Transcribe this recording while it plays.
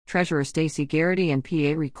Treasurer Stacy Garrity and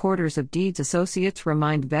PA Recorders of Deeds Associates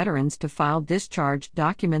remind veterans to file discharge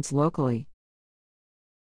documents locally.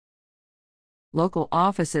 Local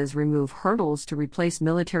offices remove hurdles to replace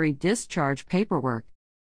military discharge paperwork.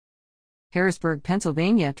 Harrisburg,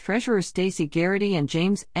 Pennsylvania. Treasurer Stacy Garrity and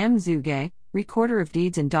James M. Zugay, Recorder of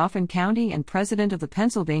Deeds in Dauphin County and President of the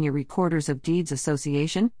Pennsylvania Recorders of Deeds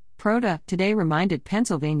Association, PRODA, today reminded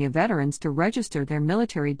Pennsylvania veterans to register their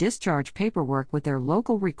military discharge paperwork with their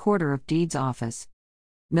local Recorder of Deeds office.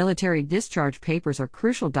 Military discharge papers are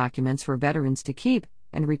crucial documents for veterans to keep,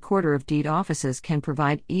 and Recorder of Deed offices can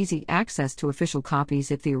provide easy access to official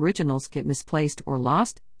copies if the originals get misplaced or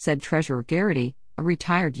lost, said Treasurer Garrity, a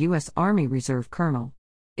retired U.S. Army Reserve colonel.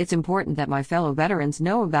 It's important that my fellow veterans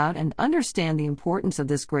know about and understand the importance of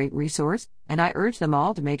this great resource, and I urge them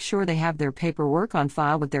all to make sure they have their paperwork on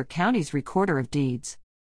file with their county's Recorder of Deeds.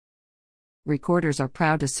 Recorders are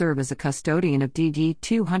proud to serve as a custodian of DD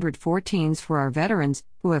 214s for our veterans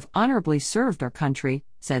who have honorably served our country,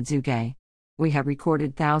 said Zugay. We have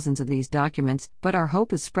recorded thousands of these documents, but our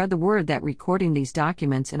hope is spread the word that recording these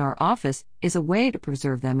documents in our office is a way to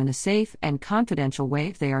preserve them in a safe and confidential way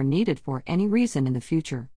if they are needed for any reason in the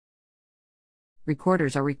future.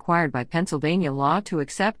 Recorders are required by Pennsylvania law to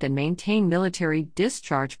accept and maintain military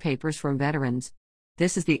discharge papers from veterans.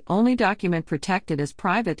 This is the only document protected as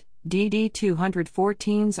private. DD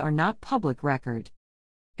 214s are not public record.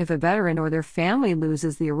 If a veteran or their family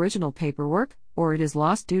loses the original paperwork, or it is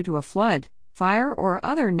lost due to a flood, fire, or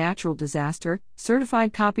other natural disaster,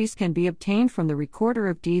 certified copies can be obtained from the Recorder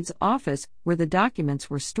of Deeds office where the documents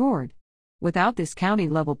were stored. Without this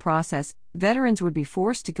county-level process, veterans would be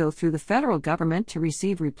forced to go through the federal government to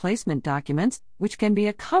receive replacement documents, which can be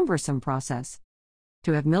a cumbersome process.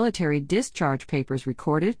 To have military discharge papers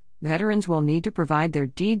recorded, veterans will need to provide their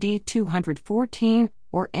DD 214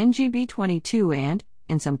 or NGB 22 and,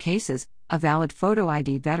 in some cases, a valid photo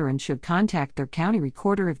ID. Veterans should contact their county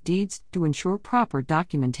Recorder of Deeds to ensure proper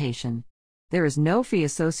documentation. There is no fee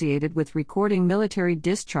associated with recording military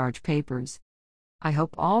discharge papers. I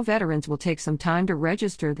hope all veterans will take some time to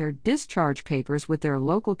register their discharge papers with their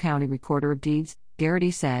local county Recorder of Deeds,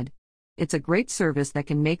 Garrity said. It's a great service that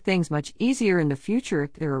can make things much easier in the future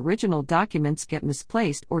if their original documents get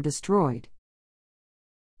misplaced or destroyed.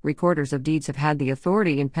 Recorders of Deeds have had the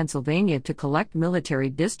authority in Pennsylvania to collect military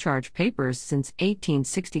discharge papers since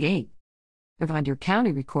 1868. To find your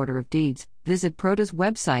county Recorder of Deeds, visit PRODA's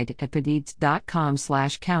website at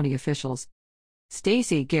padeeds.com/countyofficials.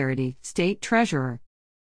 Stacy Garrity, State Treasurer.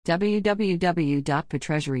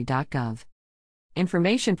 www.patreasury.gov.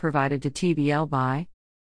 Information provided to TBL by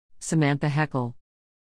Samantha Heckel.